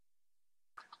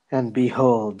And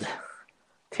behold,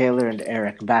 Taylor and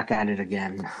Eric back at it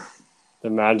again. The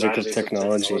magic of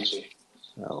technology.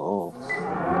 Oh.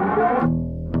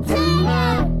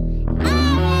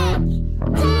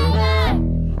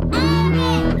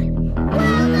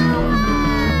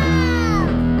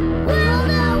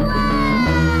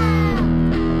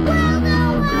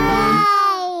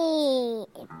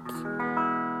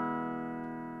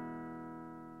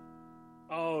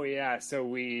 Oh, yeah. So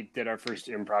we did our first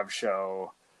improv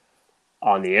show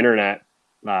on the internet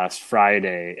last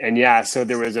Friday. And yeah, so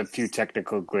there was a few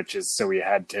technical glitches. So we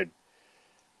had to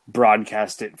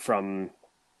broadcast it from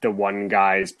the one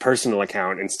guy's personal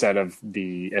account instead of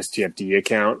the STFD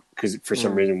account because for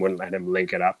some reason wouldn't let him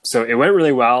link it up. So it went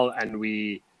really well and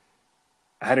we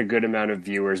had a good amount of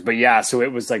viewers. But yeah, so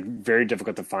it was like very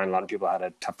difficult to find. A lot of people had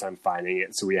a tough time finding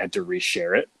it. So we had to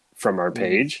reshare it from our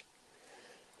page.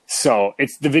 So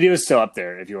the video is still up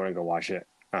there if you want to go watch it.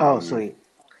 Oh, sweet.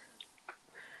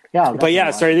 Yeah, but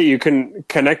yeah, sorry that you couldn't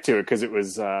connect to it because it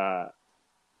was,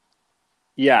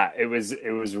 it was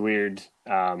weird.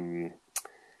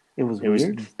 It was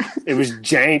weird. It was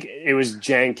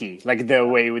janky. Like the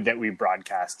way that we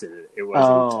broadcasted it, it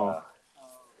wasn't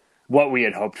what we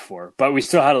had hoped for. But we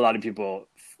still had a lot of people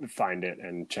find it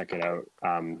and check it out.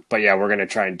 But yeah, we're gonna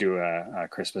try and do a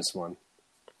Christmas one.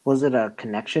 Was it a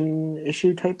connection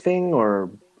issue type thing, or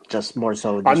just more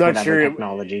so? I'm not sure.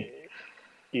 Technology.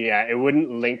 It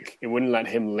wouldn't let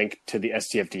him link to the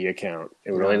STFD account.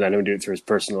 It would only let him do it through his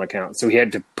personal account. So he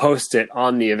had to post it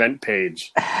on the event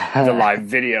page, the live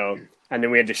video, and then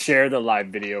we had to share the live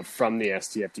video from the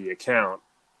STFD account.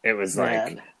 It was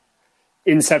like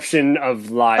inception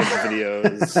of live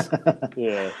videos.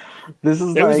 Yeah. It was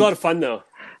a lot of fun though.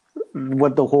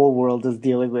 What the whole world is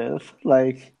dealing with.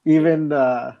 Like even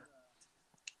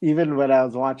when I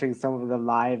was watching some of the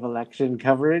live election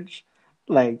coverage,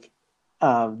 like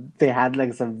they had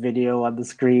like some video on the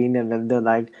screen and then they're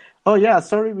like, oh yeah,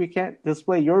 sorry, we can't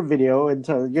display your video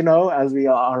until, as we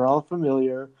are all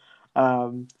familiar,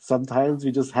 sometimes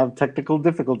we just have technical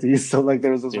difficulties. So like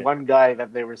there was this one guy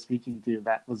that they were speaking to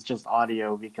that was just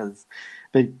audio because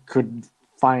they couldn't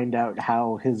find out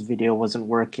how his video wasn't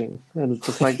working. And it's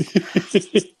just like,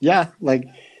 like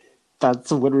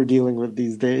that's what we're dealing with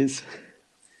these days.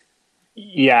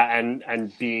 Yeah,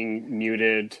 and being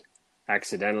muted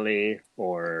accidentally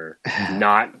or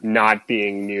not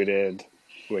being muted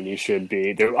when you should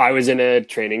be. I was in a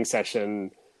training session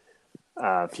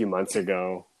a few months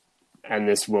ago and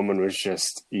this woman was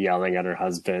just yelling at her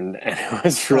husband and it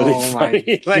was really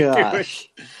funny. Like it was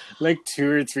like 2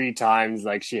 or 3 times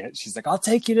like she's like, I'll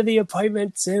take you to the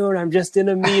appointment soon, I'm just in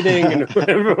a meeting, and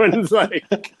everyone's like,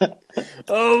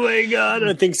 oh my god.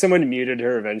 I think someone muted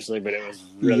her eventually, but it was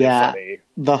really funny.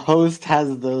 The host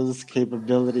has those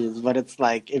capabilities, but it's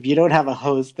like if you don't have a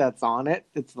host that's on it,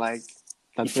 it's like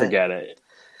forget it.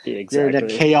 Exactly. You're in a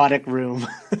chaotic room.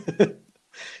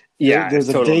 There's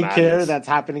a daycare madness that's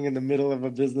happening in the middle of a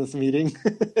business meeting.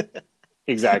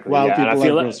 Exactly. While people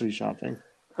are grocery shopping.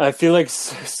 I feel like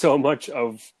so much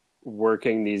of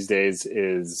working these days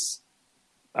is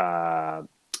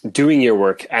doing your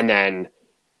work and then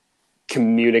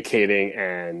communicating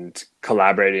and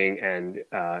collaborating and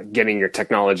getting your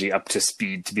technology up to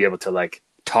speed to be able to like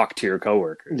talk to your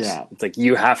coworkers. Yeah. It's like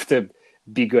you have to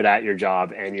be good at your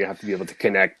job and you have to be able to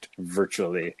connect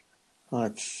virtually.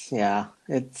 Well,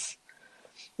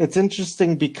 it's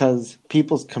interesting because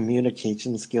people's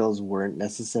communication skills weren't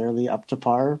necessarily up to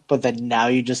par, but then now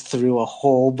you just threw a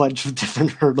whole bunch of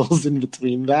different hurdles in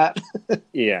between that.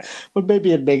 Yeah. But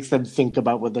maybe it makes them think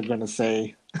about what they're going to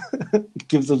say. It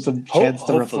gives them some chance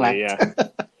to reflect.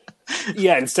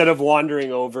 Yeah, instead of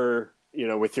wandering over,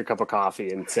 with your cup of coffee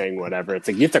and saying whatever, it's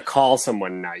like you have to call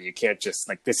someone now. You can't just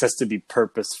like, this has to be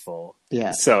purposeful.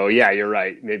 Yeah. So yeah, you're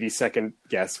right. Maybe second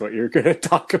guess what you're going to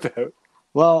talk about.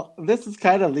 Well, this is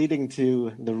kind of leading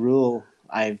to the rule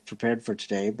I've prepared for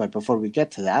today. But before we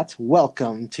get to that,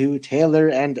 welcome to Taylor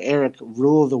and Eric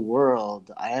Rule the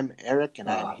World. I am Eric, and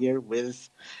I'm here with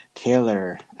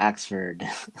Taylor Axford.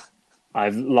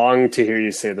 I've longed to hear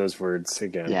you say those words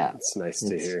again. Yeah, it's nice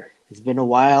to hear. It's been a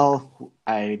while.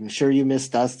 I'm sure you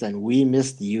missed us, and we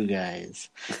missed you guys.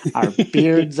 Our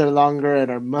beards are longer,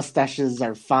 and our mustaches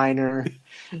are finer.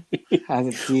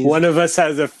 One of us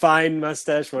has a fine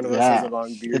mustache. One of us has a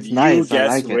long beard. It's nice. You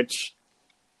guess like which.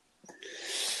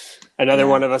 Another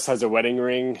one of us has a wedding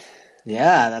ring.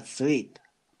 Yeah, that's sweet.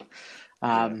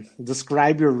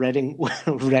 Describe your wedding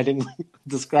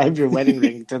Describe your wedding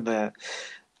ring to the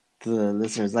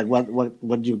listeners. Like, what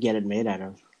did you get it made out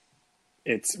of?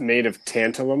 It's made of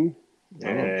tantalum. Oh,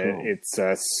 cool. It's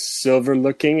silver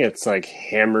looking. It's like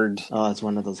hammered, Oh, it's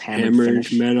one of those hammered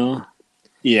finish. metal.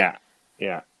 Yeah,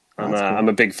 yeah. Oh, I'm that's I'm cool.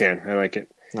 a big fan. I like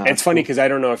it. Oh, It's that's funny cool. because I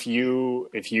don't know if you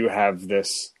have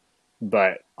this,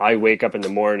 but I wake up in the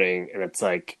morning and it's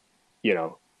like,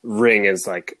 ring is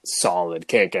like solid,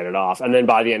 can't get it off, and then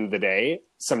by the end of the day,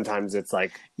 sometimes it's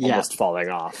like Yeah, almost falling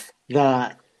off.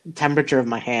 the temperature of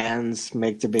my hands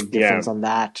makes a big Yeah. difference on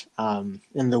that.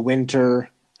 In the winter,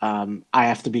 I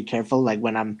have to be careful. Like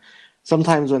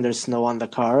sometimes when there's snow on the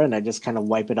car and I just kind of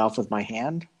wipe it off with my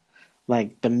hand,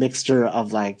 like the mixture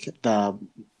of like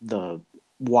the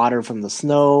water from the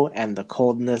snow and the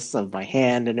coldness of my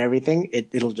hand and everything,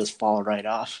 it'll just fall right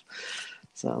off.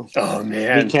 So Oh be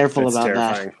man, careful that's about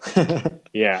terrifying. that.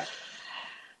 Yeah,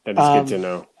 that is good um, to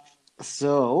know.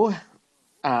 so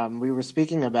we were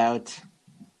speaking about,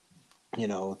 you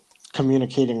know,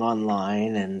 communicating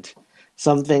online, and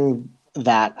something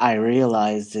that I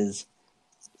realized is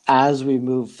as we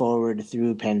move forward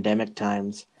through pandemic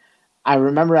times, I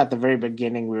remember at the very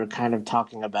beginning we were kind of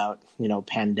talking about,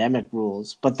 pandemic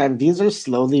rules, but then these are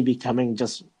slowly becoming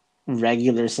just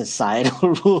regular societal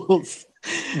rules.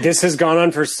 This has gone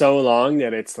on for so long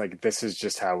that it's like this is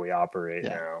just how we operate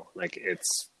Yeah. now. Like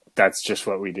that's just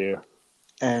what we do.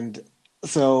 And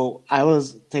so I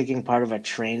was taking part of a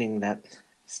training that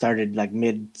started like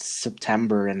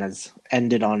mid-September and has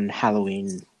ended on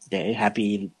Halloween Day.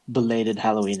 Happy belated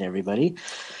Halloween, everybody.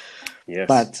 Yes.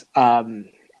 But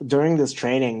during this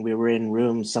training, we were in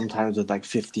rooms sometimes with like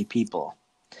 50 people,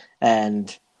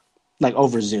 and like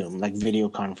over Zoom, like video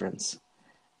conference.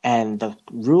 And the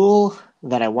rule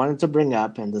that I wanted to bring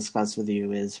up and discuss with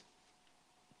you is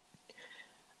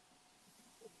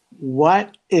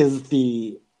what is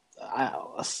the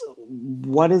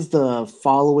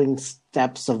following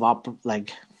steps of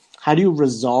like how do you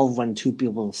resolve when two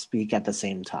people speak at the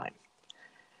same time?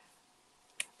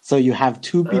 So you have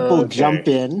two people jump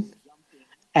Okay. in,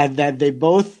 and then they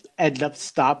both end up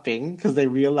stopping because they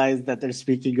realize that they're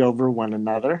speaking over one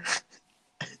another.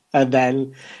 And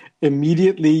then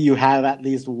immediately you have at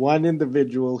least one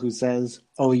individual who says,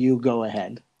 "Oh, you go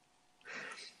ahead."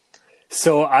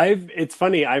 So it's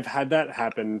funny, I've had that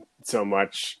happen so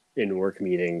much in work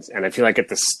meetings, and I feel like at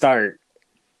the start,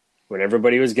 when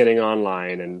everybody was getting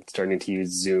online and starting to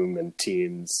use Zoom and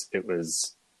Teams, it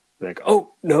was like,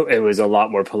 oh no, it was a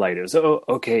lot more polite. It was, oh,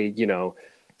 okay,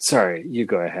 sorry, you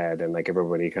go ahead, and like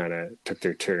everybody kind of took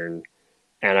their turn.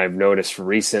 And I've noticed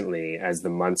recently, as the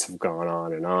months have gone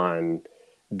on,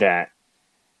 that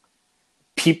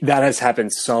that has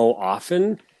happened so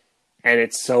often, and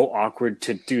it's so awkward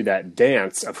to do that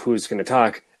dance of who's going to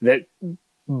talk that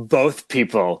both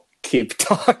people keep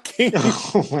talking.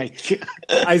 Oh my God.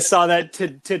 I saw that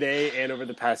today and over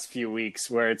the past few weeks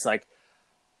where it's like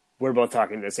we're both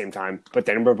talking at the same time, but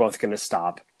then we're both going to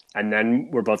stop. And then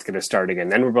we're both going to start again.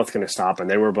 Then we're both going to stop. And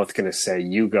then we're both going to say,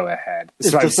 you go ahead.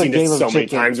 So I've seen it so many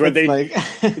times where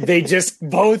they just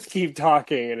both keep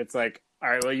talking. And it's like, all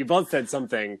right, well, you both said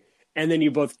something. And then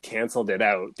you both canceled it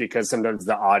out because sometimes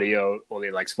the audio only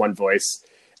likes one voice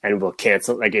and will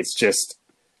cancel. Like it's just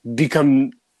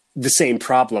become the same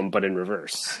problem, but in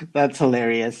reverse. That's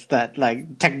hilarious that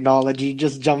like technology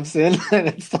just jumps in and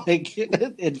it's like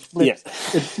it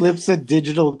flips a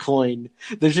digital coin.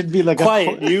 There should be like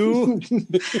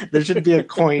there should be a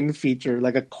coin feature,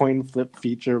 like a coin flip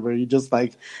feature where you just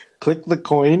like click the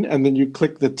coin and then you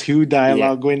click the two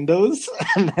dialogue windows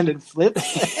and then it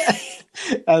flips.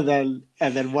 and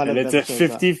then one of them. And it's a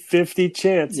 50-50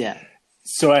 chance. Yeah.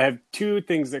 So I have two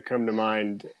things that come to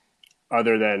mind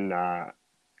other than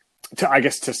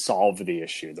to solve the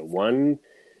issue. The one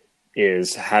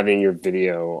is having your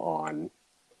video on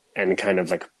and kind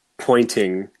of like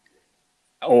pointing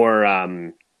or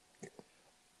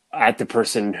at the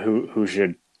person who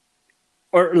should,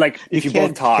 or like if you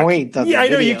both talk. Point I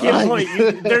know you can't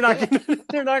point. They're not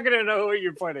gonna know what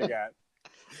you're pointing at.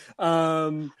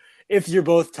 If you're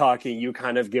both talking, you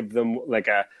kind of give them like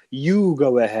a you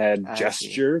go ahead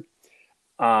gesture.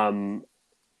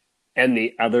 And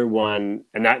the other one,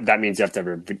 and that means you have to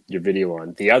have your video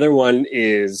on. The other one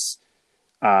is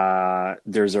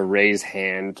there's a raise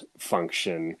hand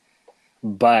function,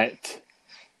 but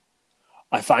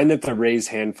I find that the raise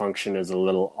hand function is a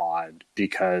little odd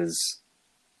because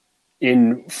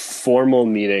in formal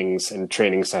meetings and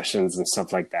training sessions and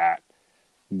stuff like that,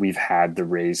 we've had the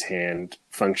raise hand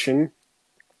function,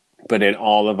 but in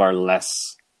all of our less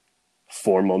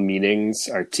formal meetings,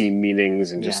 our team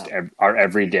meetings, and just our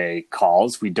everyday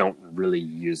calls, we don't really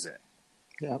use it.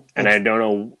 Yeah, and I don't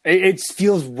know, it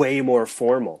feels way more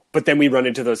formal. But then we run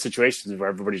into those situations where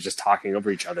everybody's just talking over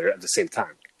each other at the same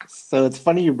time. So it's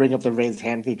funny you bring up the raised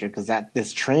hand feature because at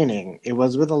this training, it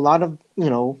was with a lot of,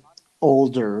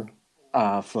 older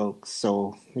folks.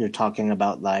 So you're talking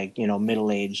about like,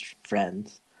 middle-aged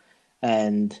friends.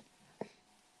 And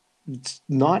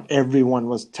not everyone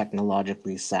was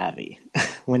technologically savvy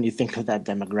when you think of that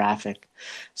demographic.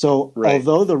 So Right.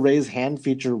 although the raise hand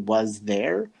feature was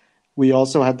there, we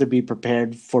also had to be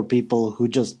prepared for people who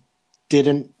just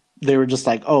didn't, they were just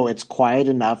like, oh, it's quiet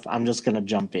enough. I'm just going to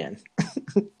jump in.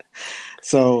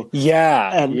 So,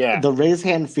 Yeah, and yeah. the raise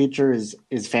hand feature is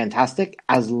fantastic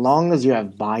as long as you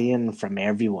have buy-in from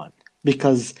everyone.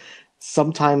 Because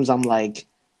sometimes I'm like,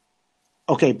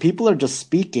 okay, people are just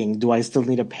speaking. Do I still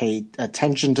need to pay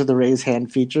attention to the raise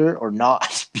hand feature or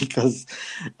not? Because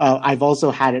I've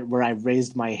also had it where I've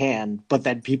raised my hand, but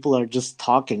then people are just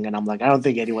talking, and I'm like, I don't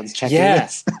think anyone's checking Yeah.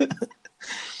 this.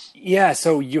 Yeah,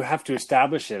 so you have to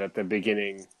establish it at the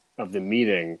beginning of the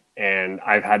meeting. And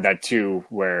I've had that too,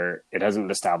 where it hasn't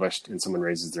been established and someone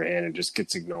raises their hand and just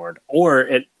gets ignored. Or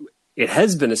it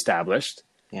has been established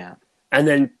Yeah. and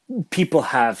then people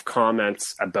have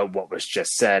comments about what was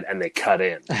just said and they cut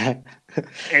in.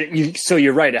 And so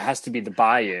you're right, it has to be the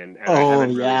buy-in. And I Oh haven't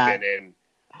really yeah, been in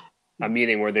a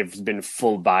meeting where there's been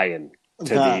full buy-in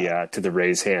the to the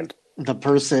raise hand. the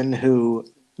person who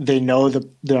they know that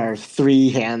there are three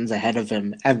hands ahead of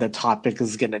him, and the topic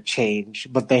is going to change,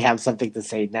 but they have something to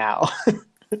say now.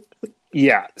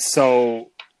 Yeah.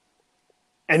 So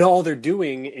and all they're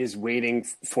doing is waiting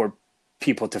for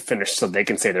people to finish so they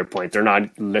can say their point. They're not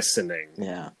listening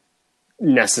Yeah.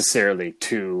 necessarily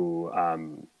to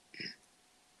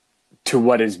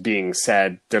what is being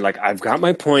said. They're like, I've got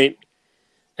my point,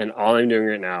 and all I'm doing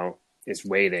right now is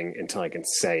waiting until I can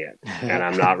say it, and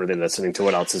I'm not really listening to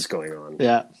what else is going on.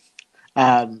 Yeah.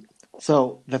 Um,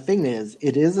 so the thing is,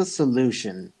 it is a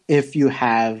solution if you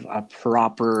have a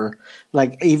proper,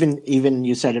 like even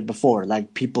you said it before,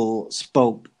 like people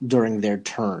spoke during their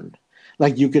turn.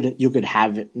 Like you could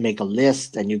have it make a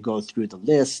list and you go through the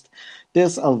list.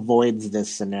 This avoids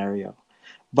this scenario.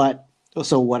 But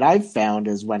so what I've found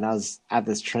is when I was at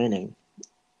this training,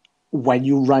 when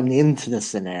you run into the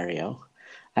scenario,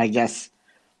 I guess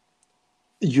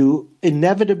you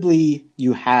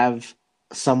have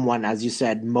someone, as you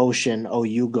said, motion, oh,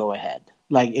 you go ahead.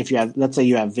 Like if you have, let's say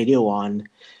you have video on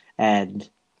and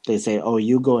they say, oh,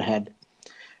 you go ahead.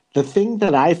 The thing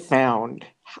that I found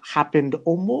happened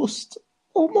almost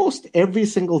every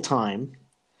single time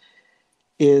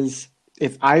is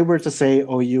if I were to say,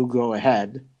 oh, you go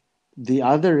ahead, the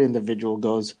other individual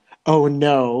goes, oh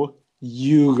no,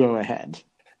 you go ahead.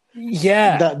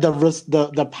 Yeah.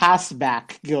 The pass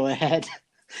back go ahead.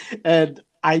 And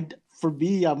for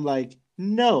me, I'm like,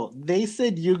 no, they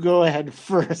said you go ahead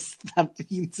first. That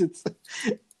means it's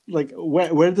like,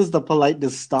 where does the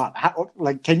politeness stop?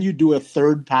 Like, can you do a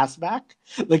third pass back?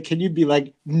 Like, can you be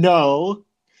like, no,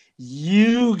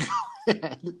 you go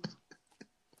ahead?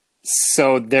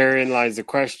 So therein lies the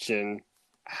question: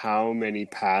 how many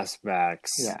passbacks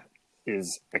Yeah,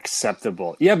 is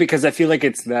acceptable? Yeah, because I feel like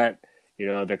it's that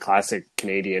the classic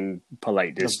Canadian the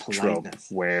politeness trope politeness.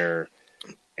 where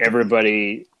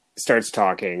everybody starts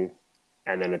talking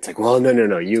and then it's like, well, no, no,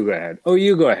 no, you go ahead. Oh,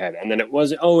 you go ahead. And then it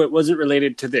wasn't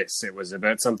related to this. It was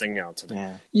about something else.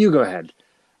 Yeah. You go ahead.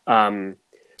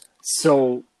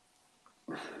 So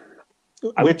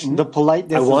Which the I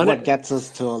politeness is want what to, gets us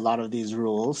to a lot of these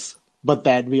rules. But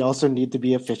then we also need to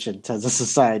be efficient as a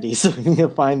society, so we need to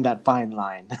find that fine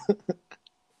line.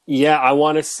 yeah, I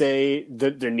want to say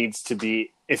that there needs to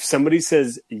be, if somebody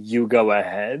says you go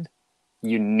ahead,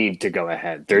 you need to go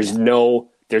ahead. Yeah,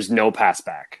 There's no pass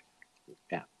back.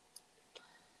 yeah.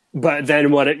 But then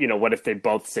what if they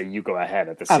both say you go ahead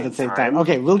at the At the same same time. time?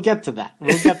 Okay, we'll get to that.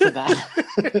 We'll get to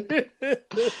that.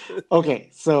 Okay,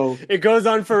 so It goes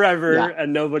on forever yeah.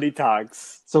 and nobody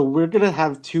talks. So we're gonna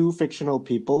have two fictional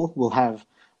people. We'll have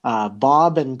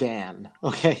Bob and Dan.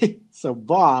 Okay, so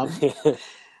Bob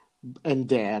and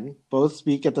Dan both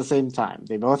speak at the same time.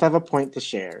 They both have a point to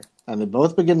share, and they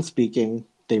both begin speaking.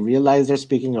 They realize they're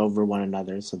speaking over one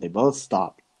another, so they both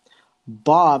stop.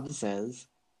 Bob says,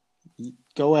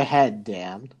 "Go ahead,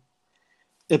 Dan."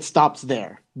 It stops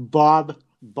there. Bob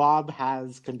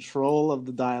has control of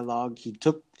the dialogue. He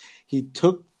took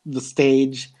the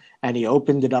stage and he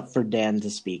opened it up for Dan to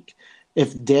speak.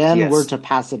 If Dan were Yes. to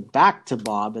pass it back to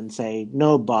Bob and say,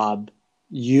 "No, Bob,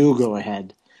 you go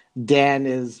ahead," Dan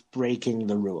is breaking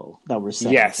the rule that we're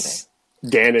setting today. Yes.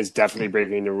 Dan is definitely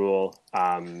breaking the rule.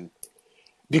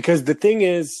 Because the thing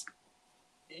is,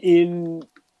 in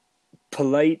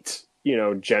polite,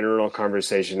 general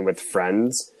conversation with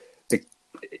friends,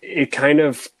 it kind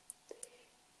of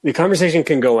the conversation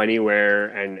can go anywhere,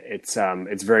 and it's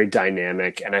very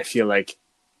dynamic, and I feel like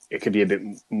it could be a bit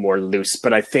more loose.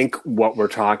 But I think what we're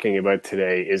talking about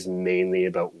today is mainly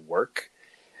about work,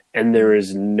 and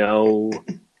there's no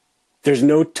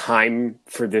time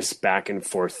for this back and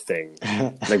forth thing.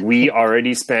 Like, we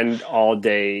already spend all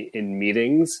day in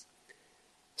meetings,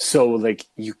 so like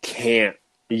you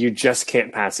just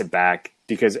can't pass it back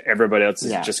because everybody else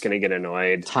is just going to get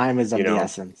annoyed. Time is of the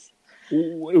essence.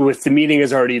 With the meeting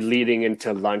is already leading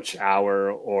into lunch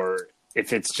hour, or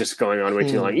if it's just going on way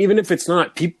too long, even if it's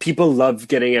not, people love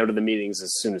getting out of the meetings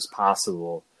as soon as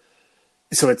possible.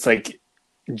 So it's like,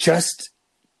 just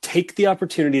take the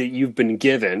opportunity that you've been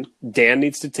given. Dan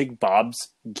needs to take Bob's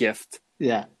gift,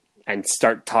 and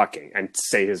start talking and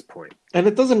say his point. And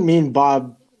it doesn't mean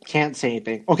Bob can't say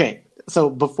anything. Okay, so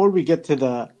before we get to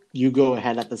the you go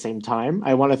ahead at the same time,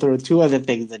 I want to throw two other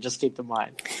things that just came to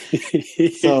mind.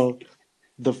 So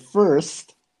the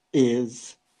first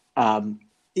is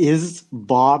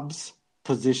Bob's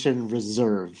position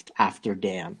reserved after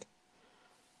Dan?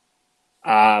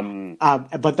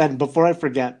 But then before I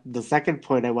forget, the second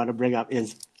point I want to bring up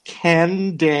is,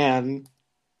 can Dan,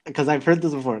 because I've heard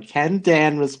this before, can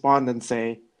Dan respond and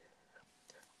say,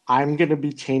 I'm going to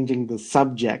be changing the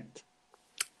subject.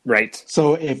 Right.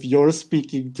 So if you're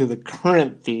speaking to the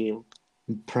current theme,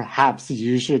 perhaps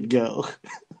you should go.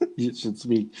 You should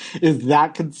speak. Is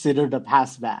that considered a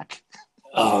pass back?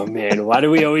 Oh, man. Why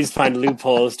do we always find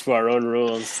loopholes to our own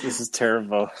rules? This is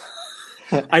terrible.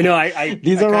 I know.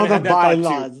 These are all the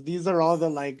bylaws. These are all the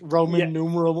like Roman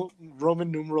numeral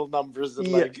numbers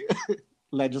and like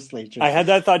legislature. I had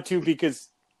that thought too, because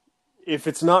if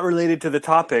it's not related to the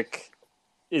topic,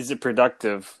 is it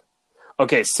productive?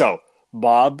 Okay, so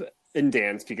Bob and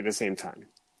Dan speak at the same time.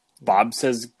 Bob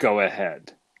says, "Go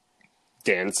ahead."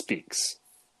 Dan speaks.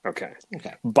 Okay.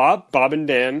 Bob and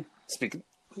Dan speak.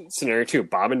 Scenario 2.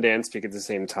 Bob and Dan speak at the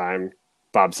same time.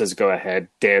 Bob says, "Go ahead."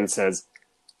 Dan says,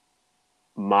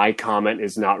 "My comment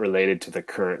is not related to the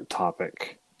current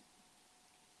topic."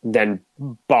 Then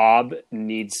Bob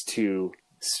needs to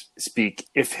speak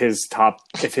if his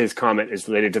comment is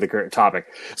related to the current topic.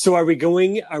 So are we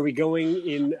going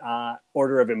in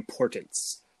order of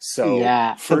importance? So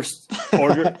most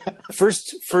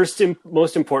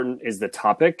important is the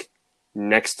topic.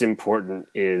 Next important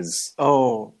is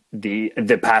the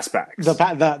passbacks.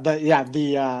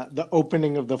 The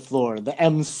opening of the floor, the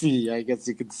MC, I guess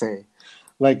you could say.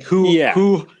 Like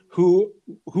who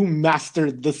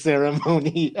mastered the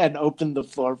ceremony and opened the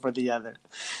floor for the other.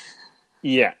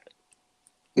 Yeah.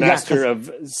 Master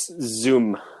of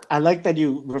Zoom. I like that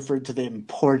you referred to the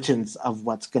importance of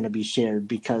what's going to be shared,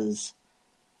 because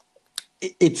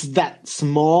it's that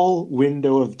small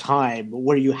window of time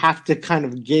where you have to kind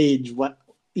of gauge what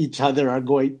each other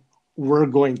we're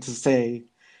going to say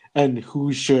and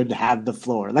who should have the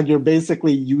floor. Like, you're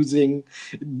basically using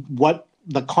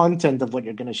the content of what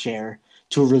you're going to share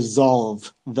to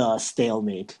resolve the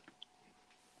stalemate.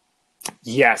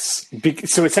 Yes.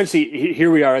 So essentially,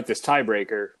 here we are at this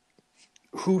tiebreaker.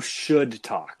 Who should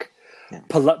talk? Yeah.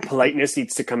 Politeness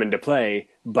needs to come into play,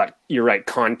 but you're right.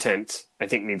 Content, I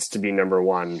think, needs to be number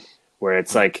one, where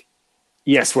it's like,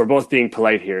 yes, we're both being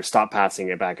polite here. Stop passing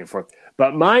it back and forth.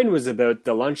 But mine was about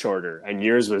the lunch order, and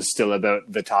yours was still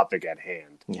about the topic at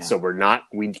hand. Yeah. So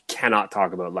we cannot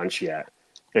talk about lunch yet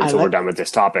until we're done with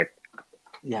this topic.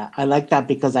 Yeah, I like that,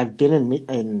 because I've been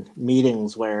in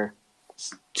meetings where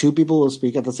two people will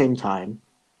speak at the same time.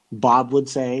 Bob would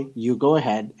say, "You go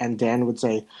ahead," and Dan would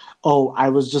say, "Oh, I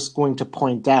was just going to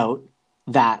point out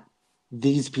that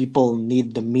these people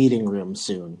need the meeting room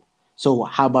soon. So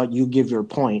how about you give your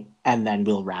point, and then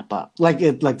we'll wrap up."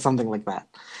 Like something like that.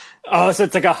 Oh, so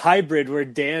it's like a hybrid where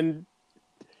Dan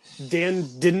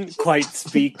didn't quite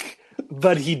speak,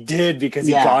 but he did because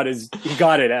he got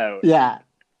it out. Yeah.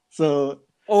 So.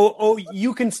 Oh,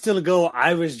 you can still go.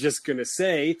 I was just gonna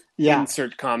say,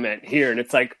 insert comment here, and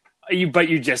it's like, but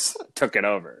you just took it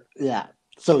over. Yeah.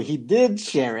 So he did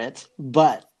share it,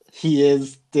 but he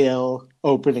is still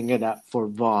opening it up for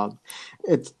Bob.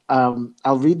 It's I'll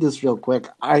read this real quick.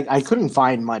 I couldn't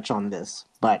find much on this,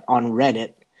 but on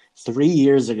Reddit 3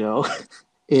 years ago,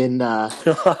 in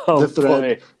the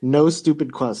thread, "No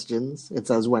stupid questions," it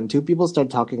says, when two people start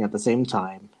talking at the same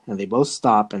time and they both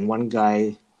stop and one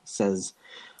guy says,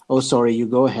 "Oh, sorry, you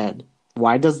go ahead.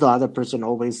 Why does the other person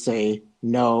always say,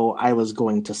 'No, I was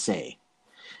going to say'?"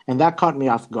 And that caught me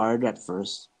off guard at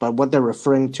first. But what they're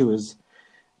referring to is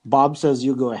Bob says,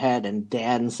 "You go ahead," and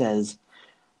Dan says,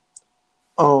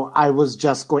 I was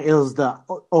just going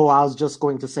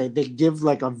to say. They give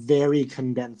like a very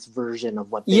condensed version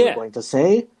of what they were going to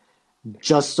say.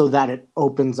 just so that it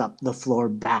opens up the floor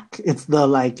back. It's the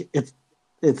like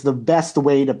it's the best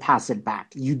way to pass it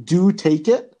back. You do take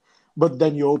it, but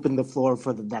then you open the floor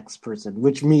for the next person,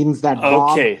 which means that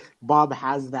Okay. Bob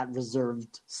has that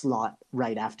reserved slot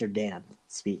right after Dan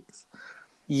speaks.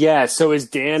 Yeah, so is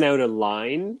Dan out of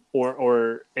line,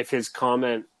 or if his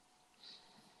comment,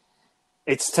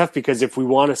 it's tough because if we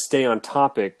want to stay on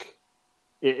topic,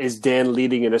 is Dan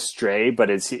leading it astray, but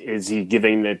is he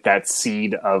giving it that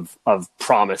seed of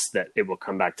promise that it will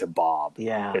come back to Bob?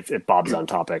 Yeah. If Bob's on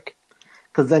topic.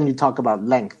 Because then you talk about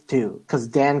length too. Because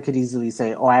Dan could easily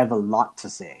say, "Oh, I have a lot to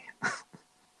say."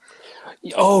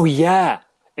 Oh yeah.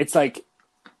 It's like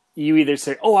you either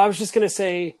say, "Oh, I was just going to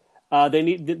say they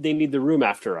need the room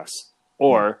after us,"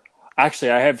 or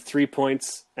actually I have 3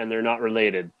 points and they're not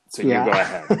related, so you go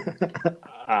ahead.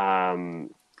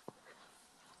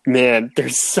 Man,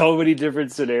 there's so many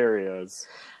different scenarios.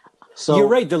 So you're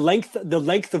right. The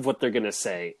length of what they're going to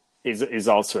say is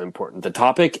also important. The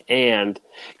topic, and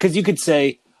because you could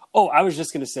say, "Oh, I was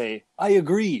just going to say I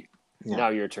agree." Yeah. Now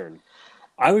your turn.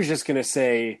 I was just going to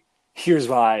say, "Here's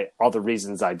why all the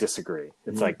reasons I disagree."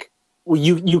 It's like, well,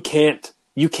 you can't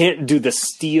do the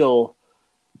steal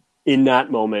in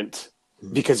that moment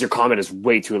because your comment is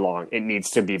way too long. It needs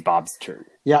to be Bob's turn.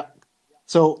 Yeah.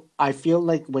 So I feel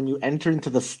like when you enter into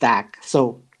the stack,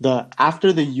 so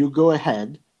after the you go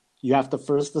ahead, you have to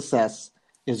first assess,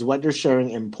 is what you're sharing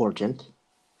important?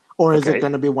 Or is it Okay.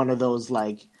 going to be one of those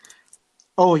like,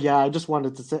 oh yeah, I just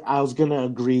wanted to say I was going to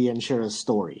agree and share a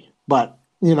story. But,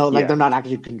 like Yeah. they're not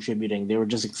actually contributing. They were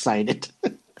just excited.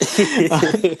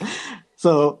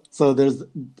 So there's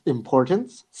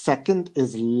importance. Second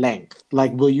is length.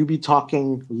 Like, will you be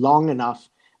talking long enough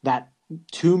that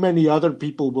too many other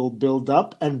people will build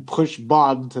up and push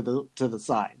Bob to the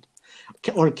side,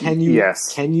 or can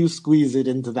Yes. you squeeze it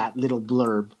into that little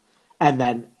blurb, and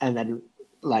then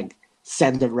like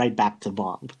send it right back to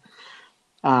Bob?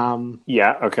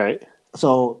 Yeah. Okay.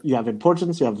 So you have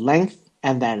importance, you have length,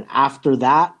 and then after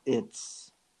that,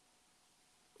 it's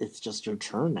just your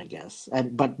turn, I guess.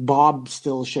 But Bob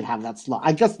still should have that slot.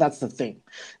 I guess that's the thing.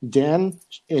 Dan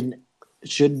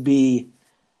should be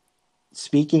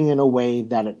speaking in a way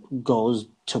that it goes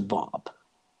to Bob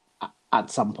at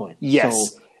some point. Yes.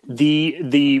 So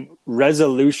The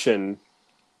resolution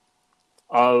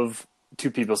of two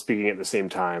people speaking at the same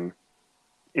time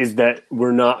is that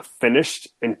we're not finished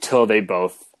until they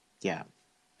both yeah,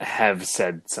 have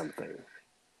said something.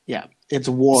 yeah. It's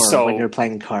war So- when you're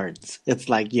playing cards. It's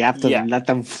like you have to Yeah. let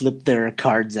them flip their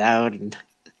cards out and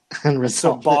So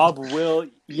resolve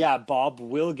it. Bob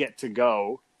will get to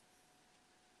go.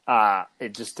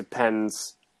 It just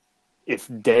depends if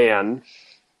Dan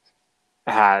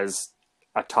has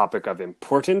a topic of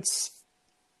importance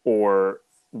or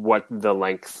what the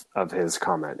length of his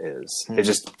comment is. It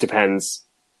just depends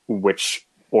which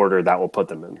order that will put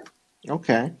them in.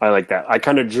 Okay. I like that. I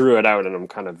kind of drew it out and I'm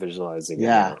kind of visualizing it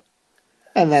Yeah. now.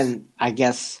 And then I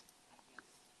guess,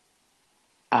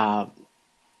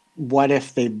 what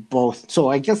if they both? So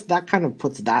I guess that kind of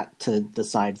puts that to the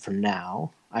side for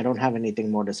now. I don't have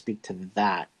anything more to speak to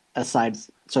that aside.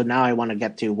 So now I want to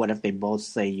get to what if they both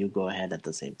say you go ahead at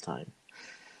the same time.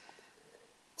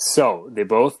 So they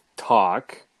both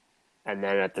talk, and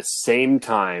then at the same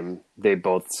time, they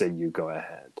both say, "You go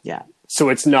ahead." Yeah. So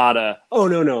it's not "Oh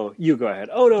no, you go ahead."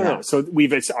 "Oh no, Yeah. no." So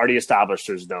we've already established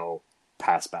there's no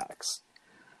passbacks.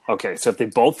 Okay, so if they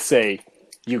both say,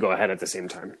 "You go ahead" at the same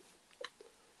time.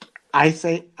 I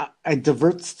say it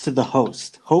diverts to the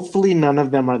host. Hopefully, none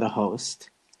of them are the host,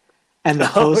 and the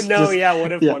Oh host. no, just, yeah.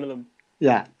 What if yeah. one of them?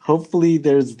 Yeah. Hopefully,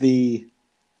 there's the.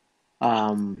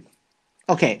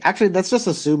 Okay, actually, let's just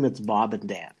assume it's Bob and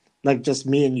Dan. Like just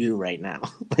me and you right now.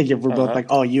 Like if we're both Uh-huh. like,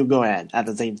 "Oh, you go ahead" at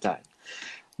the same time.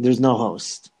 There's no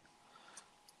host.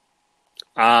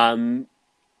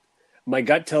 My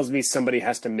gut tells me somebody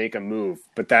has to make a move,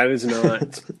 but that is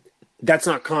not. That's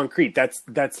not concrete. That's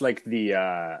like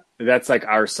that's like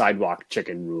our sidewalk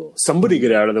chicken rule. Somebody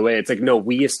get out of the way. It's like, no,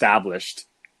 we established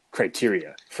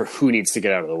criteria for who needs to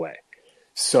get out of the way.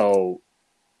 So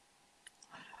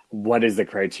what is the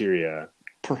criteria?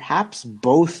 Perhaps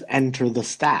both enter the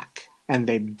stack and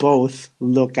they both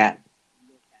look at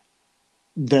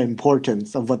the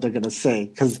importance of what they're going to say,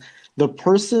 because the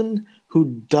person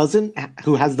who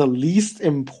has the least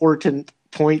important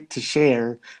point to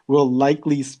share will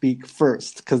likely speak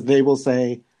first, because they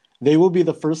will be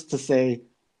the first to say,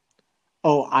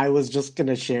 "Oh, I was just going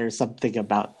to share something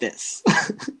about this."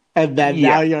 And then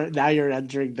Yeah. now you're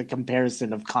entering the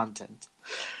comparison of content.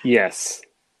 Yes.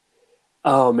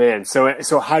 Oh man.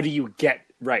 So how do you get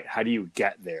right? How do you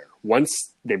get there?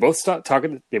 Once they both start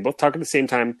talking, they both talk at the same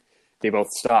time. they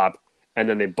both stop, and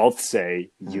then they both say,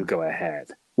 "You go ahead."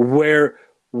 Where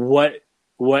what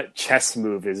chess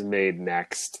move is made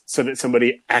next so that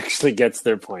somebody actually gets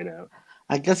their point out?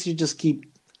 I guess you just keep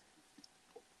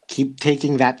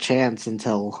taking that chance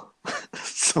until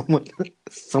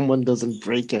someone doesn't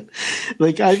break it.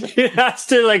 Like It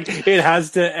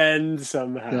has to end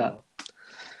somehow. yeah.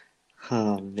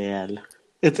 Oh man.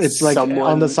 It's like on the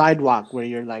Someone sidewalk where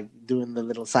you're like doing the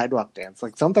little sidewalk dance.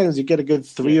 Like sometimes you get a good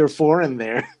 3 yeah. or 4 in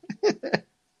there.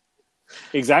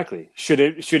 Exactly.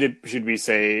 Should we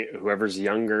say whoever's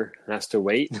younger has to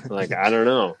wait? Like I don't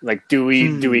know. Like do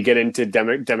we get into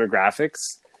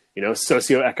demographics? You know,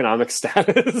 socioeconomic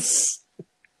status.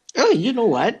 Oh, you know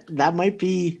what? That might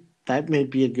be a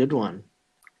good one.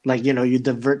 Like, you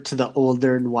divert to the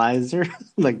older and wiser,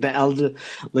 like the elder,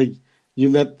 like you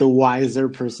let the wiser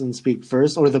person speak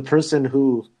first, or the person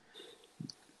who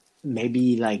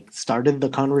maybe like started the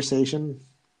conversation.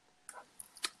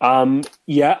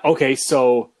 Yeah. Okay.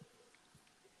 So,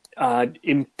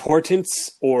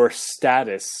 importance or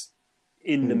status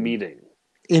in the meeting.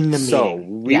 In the So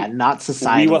meeting. Yeah, not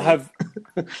we will societally. have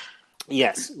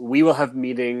yes, we will have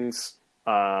meetings.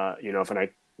 If I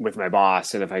with my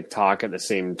boss, and if I talk at the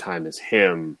same time as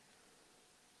him,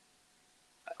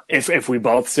 if we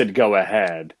both said go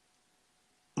ahead,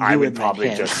 I You would would let probably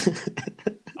him. just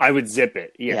I would zip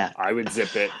it. Yeah, Yeah. I would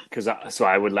zip it so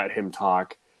I would let him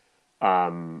talk.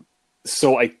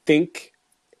 So I think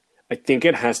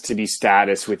it has to be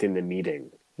status within the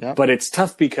meeting, Yep. but it's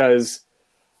tough because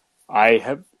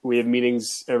we have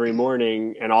meetings every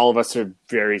morning, and all of us are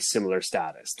very similar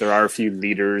status. There are a few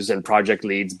leaders and project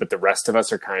leads, but the rest of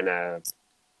us are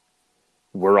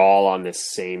we're all on this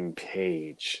same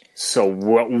page. So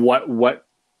where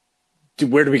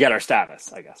do we get our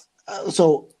status? I guess.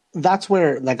 So that's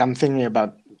where, like, I'm thinking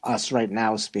about us right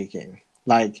now speaking.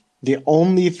 Like, the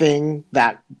only thing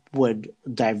that would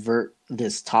divert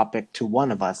this topic to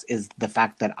one of us is the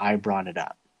fact that I brought it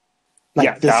up. Like,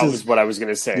 Yeah, that was what I was going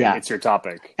to say. Yeah. It's your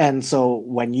topic. And so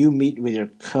when you meet with your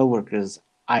coworkers,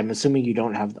 I'm assuming you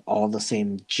don't have all the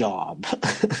same job.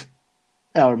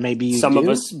 Or maybe you Some do? of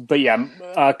us, but yeah,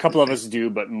 a couple of us do,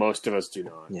 but most of us do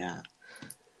not. Yeah.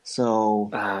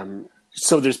 So,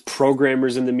 So there's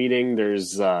programmers in the meeting.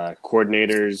 There's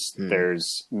coordinators.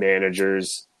 There's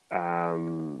managers.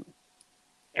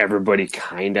 Everybody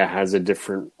kind of has a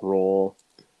different role.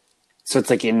 So it's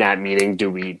like in that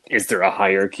meeting, is there a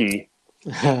hierarchy?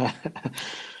 no,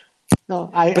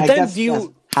 I then guess do you- that's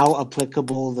how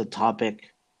applicable the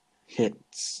topic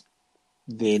hits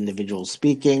the individual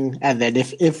speaking. And then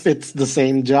if it's the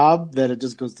same job, then it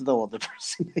just goes to the older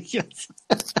person, I guess.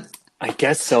 I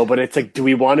guess so, but it's like, do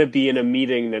we want to be in a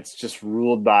meeting that's just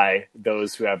ruled by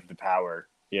those who have the power?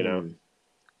 You know,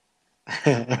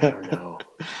 I don't know.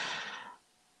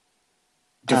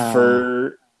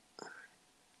 Defer.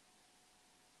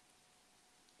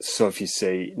 So if you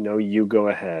say no, you go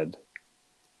ahead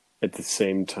at the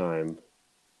same time.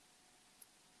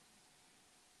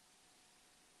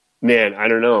 Man, I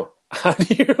don't know. How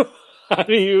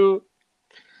do you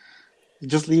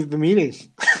Just leave the meeting.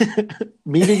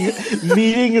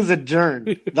 Meeting is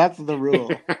adjourned. That's the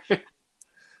rule.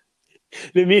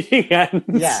 the meeting ends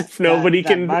Yeah, if nobody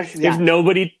that marks- if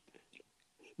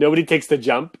nobody takes the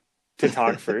jump to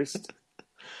talk first.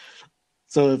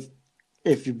 So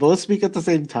if you both speak at the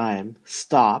same time,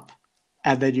 stop,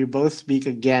 and then you both speak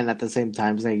again at the same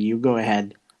time, saying you go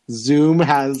ahead. Zoom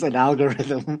has an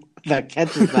algorithm that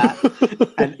catches that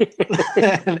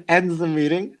and ends the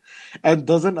meeting and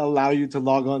doesn't allow you to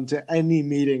log on to any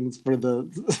meetings for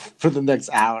the next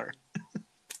hour.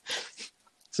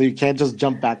 So you can't just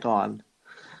jump back on.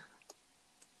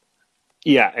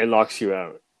 Yeah, it locks you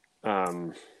out.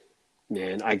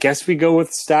 Man, I guess we go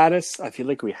with status. I feel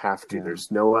like we have to. Yeah.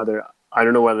 There's no other. I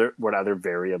don't know what other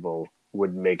variable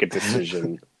would make a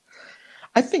decision.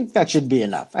 I think that should be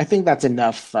enough. I think that's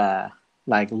enough,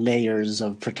 like layers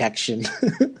of protection.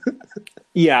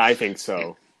 Yeah, I think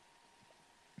so.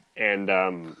 And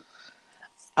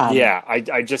yeah,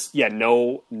 I just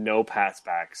no pass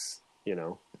backs. You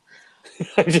know,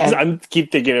 I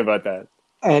keep thinking about that.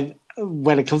 And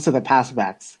when it comes to the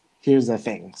passbacks, here's the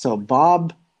thing. So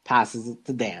Bob passes it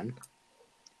to Dan.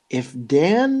 If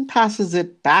Dan passes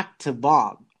it back to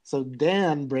Bob, so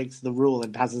Dan breaks the rule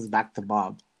and passes it back to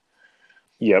Bob,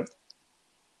 Yep.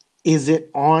 is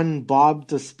it on Bob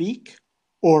to speak?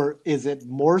 Or is it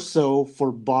more so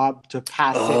for Bob to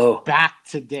pass it back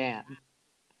to Dan?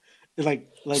 Like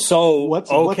So, what's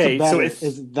okay, better? so if-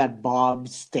 Is it that Bob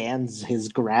stands his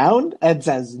ground and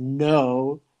says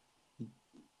no,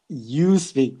 you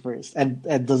speak first, and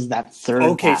does that third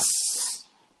Okay. pass?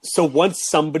 So once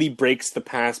somebody breaks the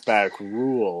pass back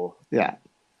rule, Yeah.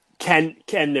 can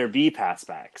there be pass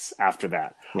backs after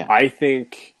that? Yeah. I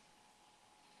think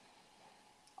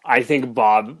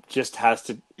Bob just has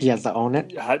to He has to own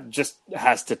it.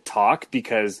 talk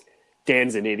because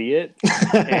Dan's an idiot,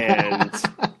 and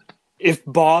if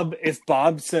Bob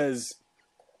says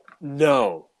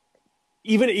no,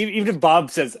 even if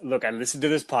Bob says, "Look, I listened to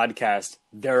this podcast.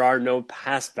 There are no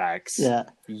passbacks. Yeah.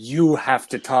 You have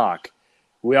to talk."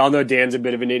 We all know Dan's a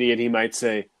bit of an idiot. He might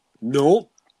say, "No,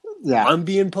 Yeah. I'm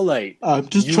being polite. I'm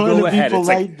just You trying go to ahead." be It's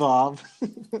like, polite, Bob.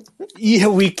 yeah,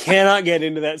 we cannot get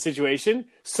into that situation,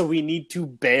 so we need to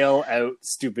bail out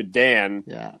stupid Dan.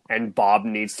 Yeah. And Bob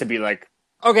needs to be like,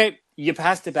 "Okay, you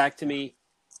passed it back to me.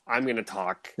 I'm going to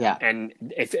talk." Yeah. And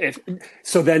if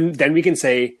so, then we can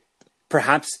say,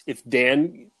 perhaps if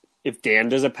Dan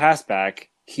does a pass back,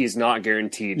 he's not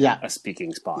guaranteed Yeah. a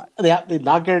speaking spot. Yeah, they're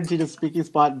not guaranteed a speaking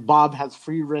spot. Bob has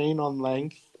free reign on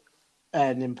length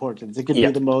and importance. It could be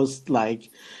Yeah. the most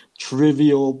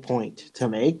trivial point to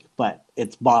make, but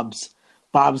it's Bob's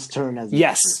turn as the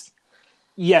Yes.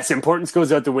 Yes, importance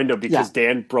goes out the window because Yeah.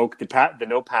 Dan broke the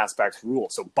no passbacks rule.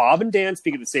 So Bob and Dan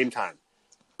speak at the same time.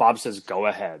 Bob says, "Go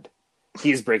ahead."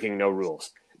 He's breaking no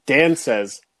rules. Dan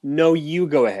says, "No, you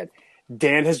go ahead."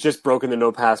 Dan has just broken the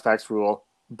no passbacks rule.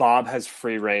 Bob has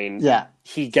free reign. Yeah.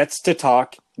 He gets to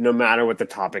talk no matter what the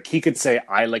topic. He could say,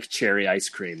 "I like cherry ice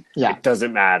cream." Yeah. It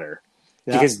doesn't matter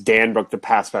Yeah. because Dan broke the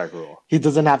passback rule. He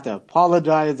doesn't have to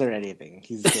apologize or anything.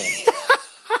 He's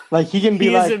good. He can be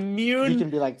He is like, immune he can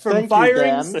be like, from "Thank you,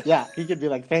 firings." Dan." Yeah, he could be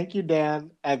like, "Thank you,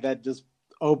 Dan," and then just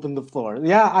open the floor.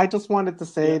 Yeah, I just wanted to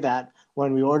say that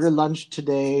when we order lunch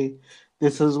today,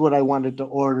 this is what I wanted to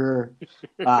order: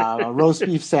 a roast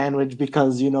beef sandwich,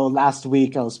 because last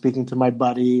week I was speaking to my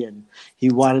buddy and he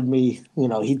wanted me,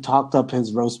 he talked up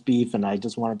his roast beef, and I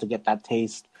just wanted to get that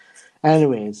taste.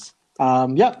 Anyways.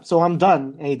 Yep. So I'm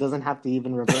done, and he doesn't have to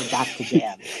even revert back to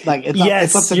Dan.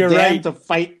 It's up to you're Dan right. to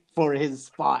fight for his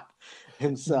spot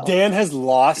himself. Dan has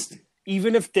lost,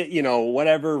 even if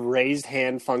whatever raised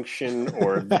hand function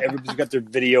or everybody's got their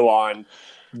video on.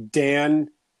 Dan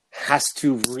has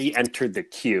to re-enter the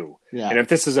queue, and if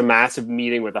this is a massive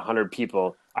meeting with 100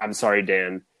 people, I'm sorry,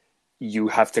 Dan, you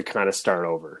have to kind of start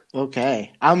over.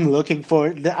 Okay, I'm looking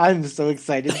forward. I'm so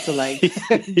excited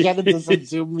to get into some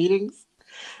Zoom meetings.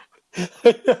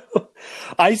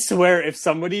 I swear, if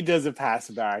somebody does a pass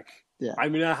back,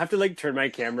 I'm gonna have to turn my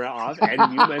camera off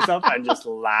and mute myself and just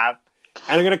laugh.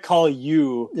 And I'm gonna call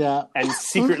you and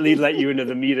secretly let you into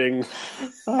the meeting.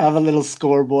 I have a little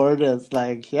scoreboard. It's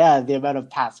the amount of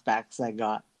passbacks I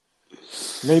got.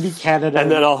 Maybe Canada, and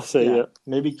then I'll say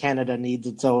maybe Canada needs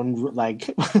its own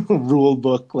rule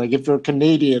book. If you're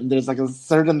Canadian, there's a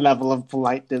certain level of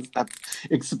politeness that's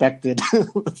expected.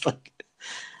 It's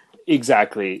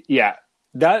exactly. Yeah.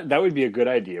 That would be a good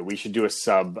idea. We should do a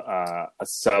sub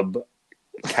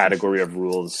category of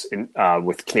rules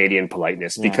with Canadian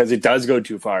politeness, because it does go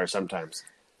too far sometimes.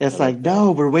 It's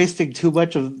no, we're wasting too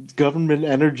much of government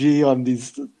energy on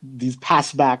these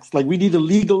passbacks. We need to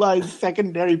legalize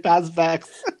secondary passbacks.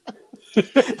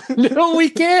 No, we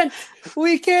can't.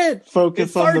 We can't.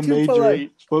 Focus on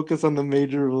the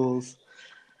major rules.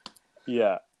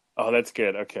 Yeah. Oh, that's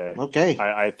good. Okay. Okay.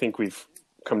 I think we've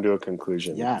come to a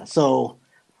conclusion. Yeah. So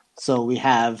we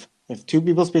have, if two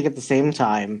people speak at the same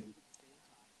time,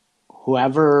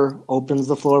 whoever opens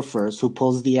the floor first, who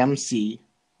pulls the MC,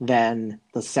 then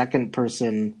the second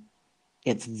person,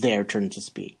 it's their turn to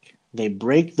speak. They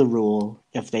break the rule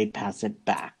if they pass it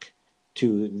back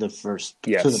to the to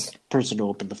the person who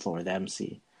opened the floor, the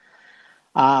MC.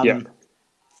 But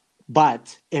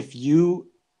if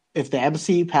the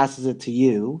MC passes it to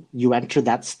you, you enter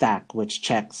that stack, which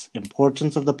checks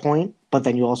importance of the point, but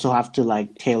then you also have to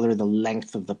tailor the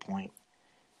length of the point,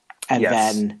 and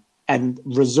then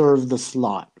reserve the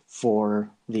slot for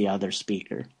the other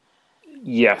speaker.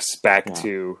 Yes, back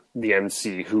to the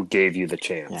MC who gave you the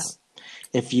chance.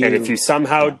 Yeah. If you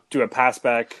somehow do a pass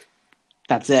back,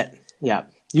 that's it. Yeah,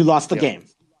 you lost the game.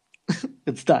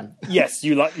 It's done. Yes,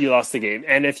 you lost the game.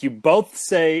 And if you both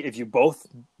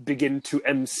begin to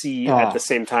MC at the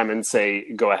same time and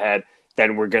say go ahead,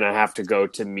 then we're gonna have to go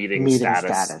to meeting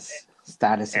status,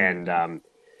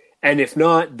 and if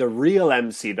not, the real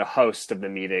MC, the host of the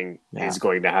meeting, is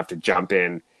going to have to jump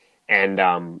in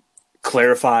and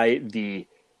clarify the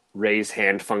raise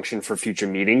hand function for future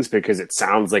meetings, because it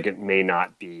sounds like it may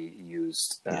not be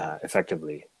used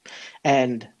effectively.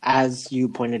 And as you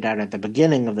pointed out at the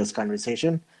beginning of this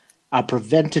conversation, a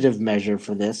preventative measure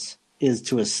for this is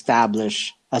to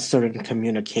establish a certain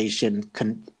communication,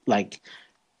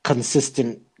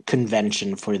 consistent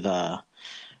convention for the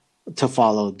to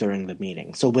follow during the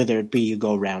meeting. So whether it be you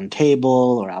go round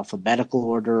table or alphabetical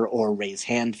order or raise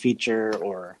hand feature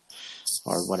or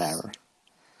whatever.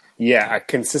 Yeah, a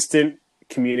consistent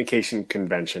communication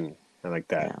convention. I like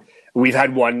that. Yeah. We've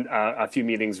had a few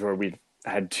meetings where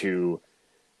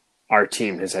our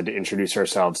team has had to introduce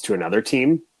ourselves to another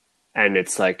team, and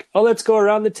it's like, oh, let's go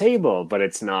around the table, but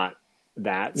it's not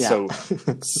that. Yeah. So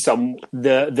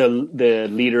the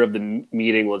leader of the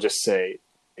meeting will just say,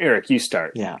 Eric, you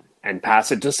start. Yeah. And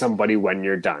pass it to somebody when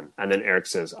you're done. And then Eric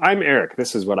says, I'm Eric.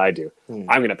 This is what I do. I'm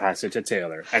going to pass it to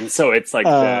Taylor. And so it's like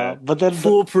the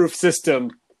foolproof system.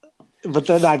 But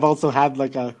then I've also had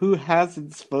like a who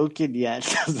hasn't spoken yet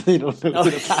because they don't know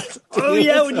who to pass it to. Oh,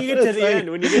 yeah, when you get to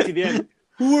the end.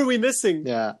 Who are we missing?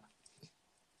 Yeah.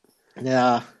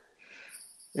 Yeah.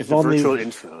 If the only virtual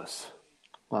intros.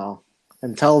 Well,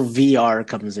 until VR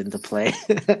comes into play.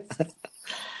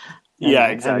 Yeah,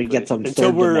 exactly. And we get some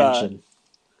third dimension.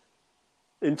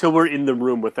 Until we're in the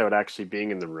room without actually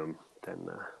being in the room, then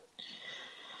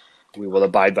we will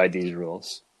abide by these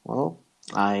rules. Well,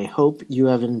 I hope you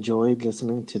have enjoyed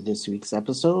listening to this week's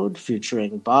episode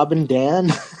featuring Bob and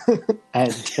Dan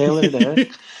and Taylor and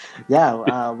Eric.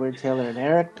 Yeah, we're Taylor and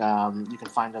Eric. You can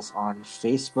find us on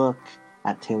Facebook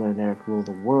at Taylor and Eric Rule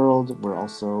the World. We're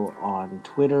also on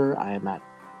Twitter. I am at,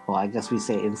 well, I guess we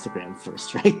say Instagram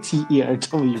first, right?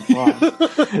 TERW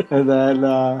Pod. And then...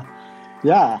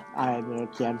 yeah, I'm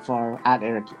Eric Kianfar, at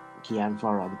Eric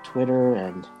Kianfar on Twitter,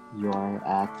 and you are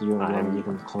at you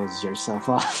can close yourself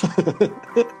off.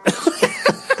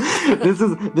 This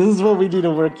is what we need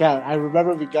to work out. I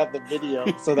remember we got the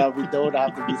video so that we don't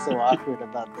have to be so awkward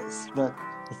about this, but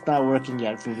it's not working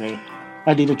yet for me.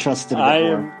 I need to trust it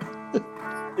a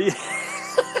bit more.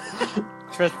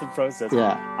 Trust the process.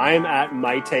 Yeah. I am at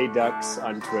Maite Ducks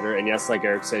on Twitter, and yes, like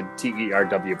Eric said,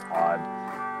 TERW Pod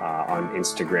on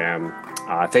Instagram.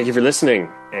 Thank you for listening,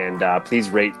 and please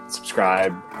rate,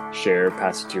 subscribe, share,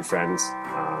 pass it to your friends,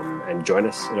 and join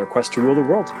us in our quest to rule the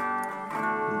world.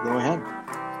 Go ahead.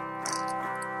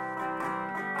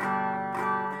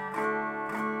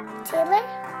 Taylor,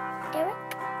 Eric,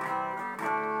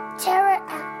 Tara,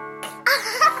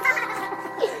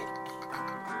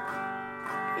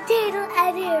 Taylor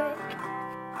and Eric.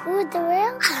 Who's the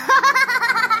real?